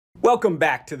Welcome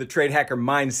back to the TradeHacker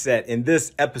Mindset. In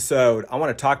this episode, I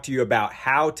want to talk to you about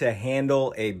how to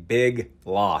handle a big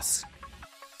loss.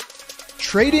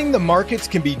 Trading the markets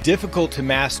can be difficult to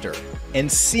master and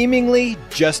seemingly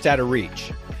just out of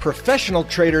reach. Professional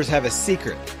traders have a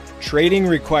secret. Trading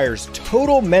requires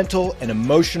total mental and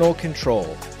emotional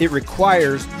control. It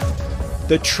requires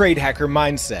the TradeHacker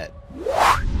Mindset.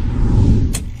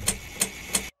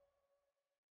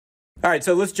 All right,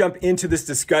 so let's jump into this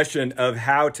discussion of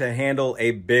how to handle a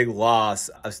big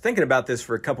loss. I was thinking about this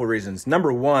for a couple of reasons.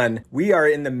 Number one, we are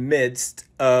in the midst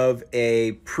of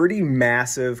a pretty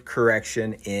massive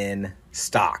correction in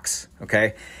stocks,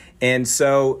 okay? And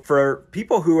so for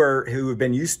people who have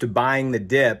been used to buying the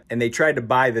dip and they tried to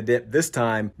buy the dip this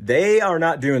time, they are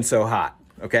not doing so hot.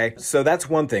 Okay, so that's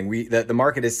one thing. The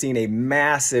market has seen a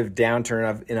massive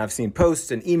downturn, and I've seen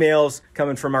posts and emails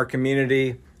coming from our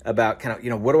community about kind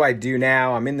of, what do I do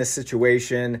now? I'm in this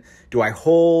situation. Do I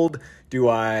hold? Do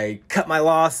I cut my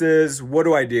losses? What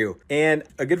do I do? And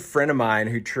a good friend of mine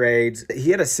who trades, he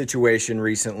had a situation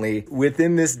recently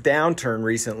within this downturn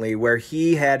recently where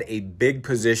he had a big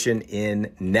position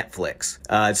in Netflix.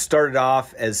 It started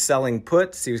off as selling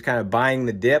puts. He was kind of buying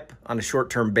the dip on a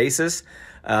short-term basis.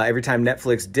 Every time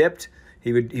Netflix dipped,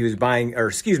 he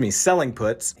was selling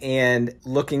puts and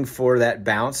looking for that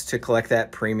bounce to collect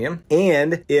that premium.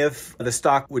 And if the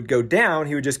stock would go down,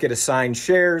 he would just get assigned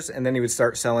shares and then he would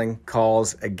start selling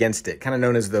calls against it. Kind of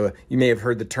known as you may have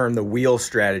heard the term the wheel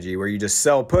strategy, where you just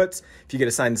sell puts. If you get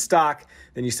assigned the stock,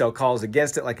 then you sell calls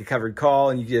against it like a covered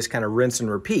call and you just kind of rinse and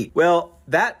repeat. Well,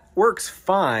 that works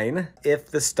fine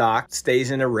if the stock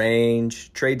stays in a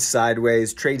range, trades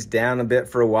sideways, trades down a bit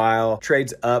for a while,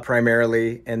 trades up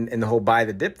primarily, and the whole buy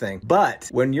the dip thing. But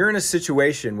when you're in a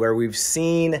situation where we've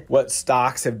seen what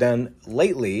stocks have done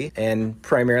lately, and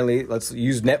primarily, let's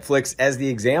use Netflix as the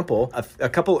example, a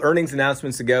couple earnings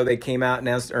announcements ago, they came out,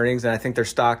 announced earnings, and I think their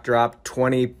stock dropped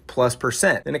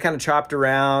 20+%. Then it kind of chopped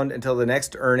around until the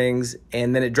next earnings,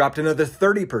 and then it dropped another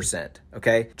 30%,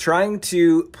 okay? Trying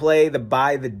to play the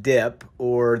buy the dip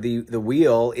or the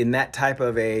wheel in that type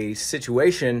of a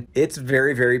situation, it's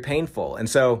very, very painful. And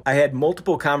so I had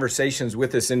multiple conversations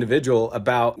with this individual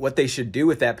about what they should do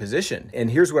with that position.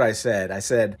 And here's what I said. I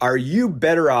said, are you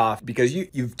better off because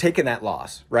you've taken that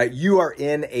loss, right? You are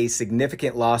in a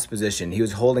significant loss position. He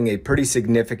was holding a pretty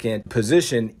significant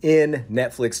position in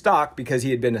Netflix stock because he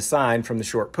had been assigned from the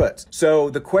short puts. So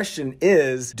the question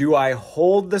is, do I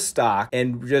hold the stock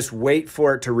and just wait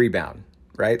for it to rebound?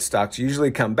 Right? Stocks usually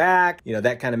come back,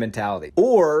 that kind of mentality.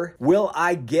 Or will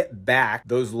I get back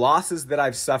those losses that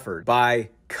I've suffered by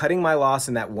cutting my loss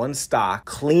in that one stock,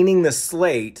 cleaning the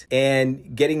slate,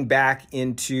 and getting back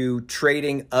into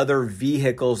trading other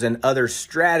vehicles and other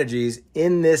strategies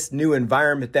in this new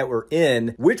environment that we're in?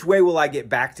 Which way will I get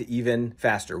back to even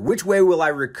faster? Which way will I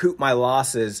recoup my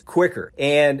losses quicker?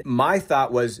 And my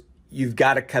thought was, you've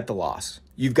got to cut the loss.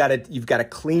 You've got to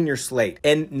clean your slate.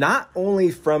 And not only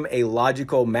from a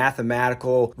logical,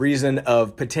 mathematical reason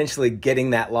of potentially getting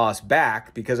that loss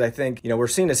back, because I think, we're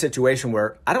seeing a situation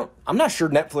where I'm not sure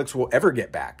Netflix will ever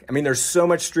get back. I mean, there's so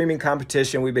much streaming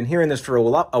competition. We've been hearing this for a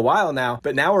while now,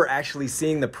 but now we're actually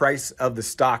seeing the price of the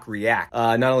stock react,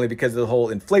 not only because of the whole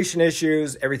inflation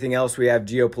issues, everything else we have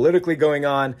geopolitically going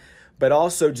on, but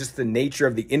also just the nature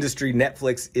of the industry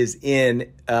Netflix is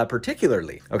in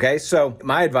particularly, okay? So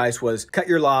my advice was cut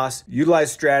your loss,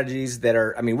 utilize strategies that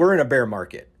are, we're in a bear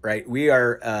market, right? We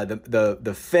are,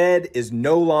 the Fed is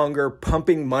no longer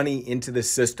pumping money into the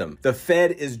system. The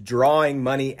Fed is drawing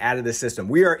money out of the system.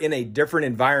 We are in a different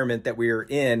environment that we are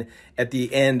in at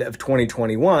the end of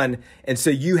 2021. And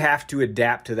so you have to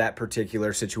adapt to that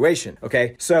particular situation,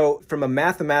 okay? So from a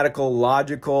mathematical,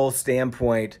 logical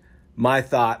standpoint, my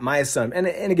thought, my assumption,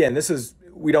 and again,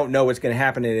 we don't know what's going to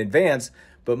happen in advance,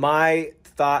 but my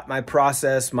thought, my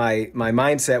process, my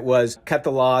mindset was cut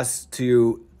the loss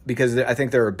because I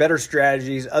think there are better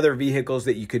strategies, other vehicles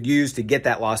that you could use to get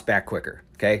that loss back quicker.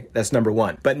 Okay, that's number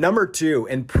one. But number two,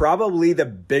 and probably the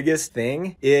biggest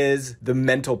thing, is the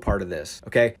mental part of this.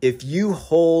 Okay, if you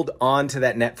hold on to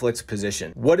that Netflix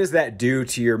position, what does that do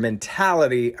to your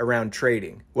mentality around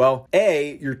trading? Well,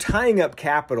 A, you're tying up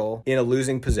capital in a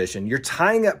losing position. You're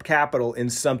tying up capital in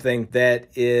something that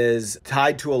is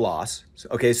tied to a loss.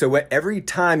 Okay, so every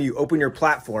time you open your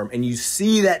platform and you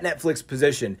see that Netflix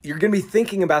position, you're going to be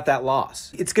thinking about that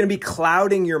loss. It's going to be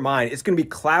clouding your mind. It's going to be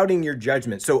clouding your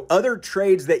judgment. So other traders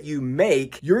trades that you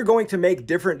make, you're going to make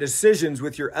different decisions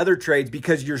with your other trades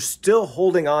because you're still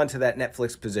holding on to that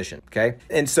Netflix position, okay?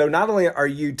 And so not only are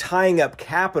you tying up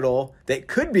capital that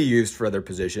could be used for other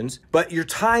positions, but you're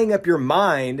tying up your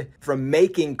mind from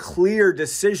making clear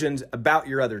decisions about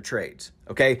your other trades.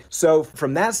 Okay, so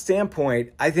from that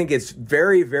standpoint, I think it's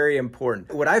very, very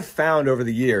important. What I've found over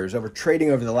the years, over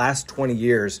trading over the last 20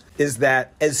 years, is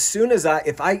that as soon as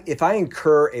if I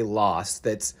incur a loss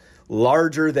that's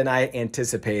larger than I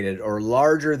anticipated or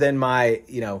larger than my,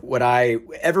 what I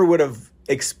ever would have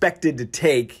expected to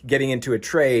take getting into a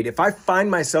trade, if I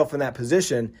find myself in that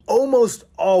position, almost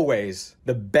always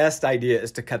the best idea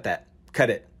is to cut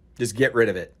it, just get rid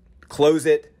of it, close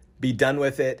it, be done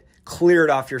with it. Clear it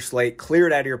off your slate, clear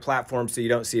it out of your platform so you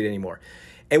don't see it anymore.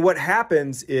 And what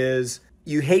happens is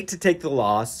you hate to take the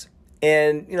loss,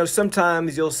 and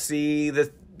sometimes you'll see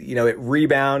it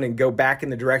rebound and go back in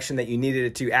the direction that you needed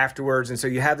it to afterwards. And so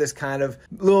you have this kind of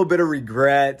little bit of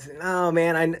regret. Oh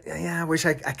man, I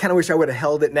kind of wish I would have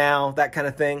held it now, that kind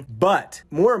of thing. But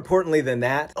more importantly than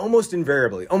that, almost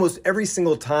invariably, almost every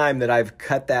single time that I've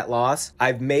cut that loss,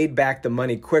 I've made back the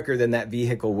money quicker than that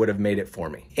vehicle would have made it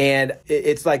for me. And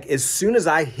it's like, as soon as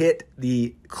I hit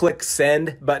the click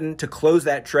send button to close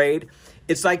that trade,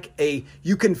 it's like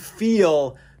you can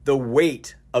feel the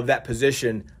weight of that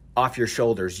position off your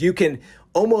shoulders. You can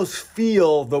almost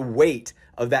feel the weight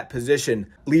of that position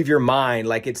leave your mind,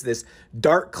 like it's this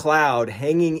dark cloud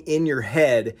hanging in your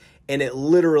head, and it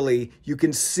literally, you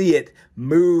can see it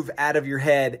move out of your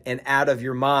head and out of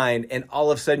your mind, and all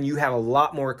of a sudden you have a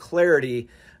lot more clarity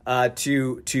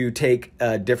to take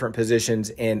different positions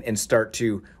and start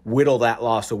to whittle that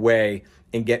loss away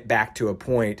and get back to a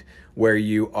point where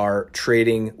you are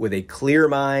trading with a clear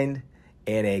mind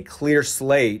and a clear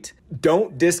slate.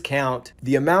 Don't discount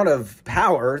the amount of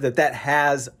power that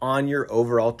has on your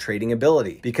overall trading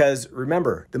ability. Because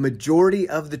remember, the majority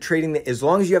of the trading, as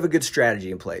long as you have a good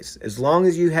strategy in place, as long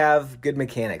as you have good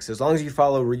mechanics, as long as you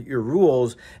follow your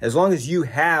rules, as long as you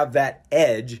have that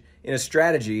edge in a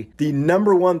strategy, the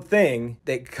number one thing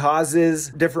that causes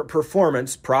different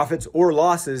performance, profits or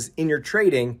losses in your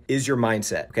trading is your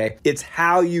mindset, okay? It's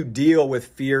how you deal with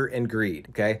fear and greed,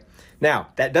 okay? Now,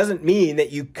 that doesn't mean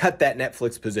that you cut that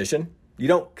Netflix position. You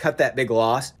don't cut that big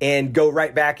loss and go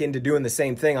right back into doing the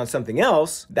same thing on something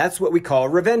else. That's what we call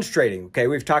revenge trading, okay?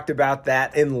 We've talked about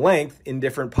that in length in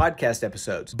different podcast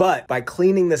episodes. But by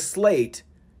cleaning the slate,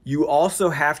 you also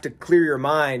have to clear your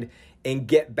mind and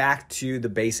get back to the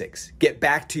basics, get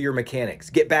back to your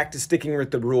mechanics, get back to sticking with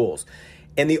the rules.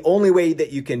 And the only way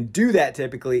that you can do that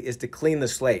typically is to clean the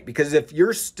slate. Because if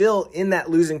you're still in that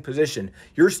losing position,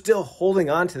 you're still holding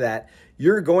on to that,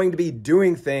 you're going to be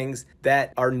doing things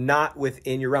that are not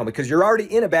within your realm because you're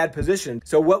already in a bad position.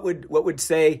 So what would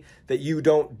say that you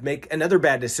don't make another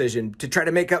bad decision to try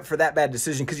to make up for that bad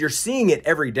decision? Because you're seeing it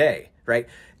every day, right?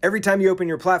 Every time you open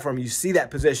your platform, you see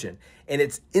that position and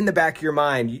it's in the back of your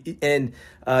mind, and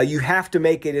you have to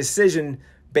make a decision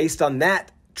based on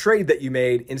that trade that you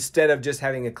made instead of just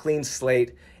having a clean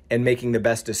slate and making the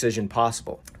best decision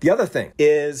possible. The other thing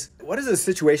is, what does a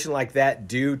situation like that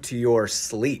do to your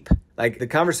sleep? Like the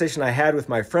conversation I had with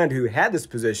my friend who had this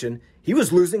position, he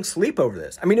was losing sleep over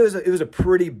this. I mean, it was a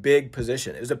pretty big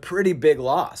position. It was a pretty big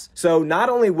loss. So not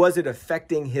only was it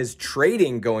affecting his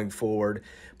trading going forward,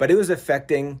 but it was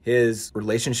affecting his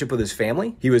relationship with his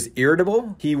family. He was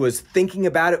irritable. He was thinking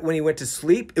about it when he went to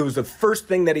sleep. It was the first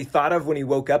thing that he thought of when he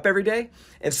woke up every day.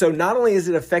 And so not only is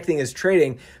it affecting his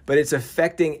trading, but it's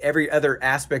affecting every other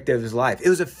aspect of his life. It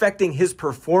was affecting his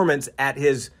performance at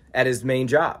his main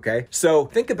job, okay? So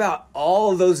think about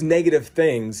all those negative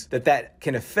things that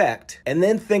can affect, and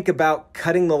then think about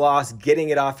cutting the loss, getting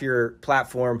it off your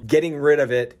platform, getting rid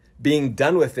of it, being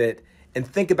done with it, and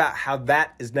think about how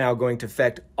that is now going to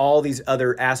affect all these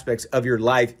other aspects of your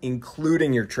life,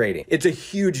 including your trading. It's a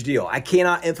huge deal. I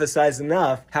cannot emphasize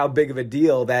enough how big of a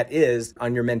deal that is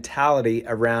on your mentality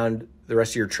around the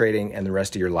rest of your trading and the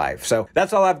rest of your life. So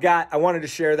that's all I've got. I wanted to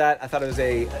share that. I thought it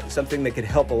was something that could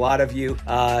help a lot of you.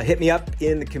 Hit me up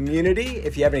in the community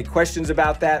if you have any questions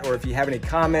about that, or if you have any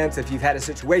comments, if you've had a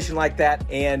situation like that,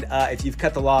 and if you've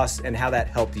cut the loss and how that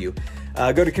helped you.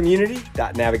 Go to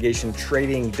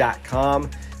community.navigationtrading.com.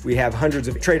 We have hundreds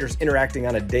of traders interacting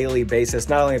on a daily basis,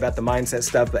 not only about the mindset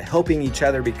stuff, but helping each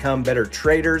other become better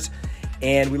traders.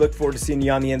 And we look forward to seeing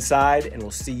you on the inside, and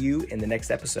we'll see you in the next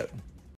episode.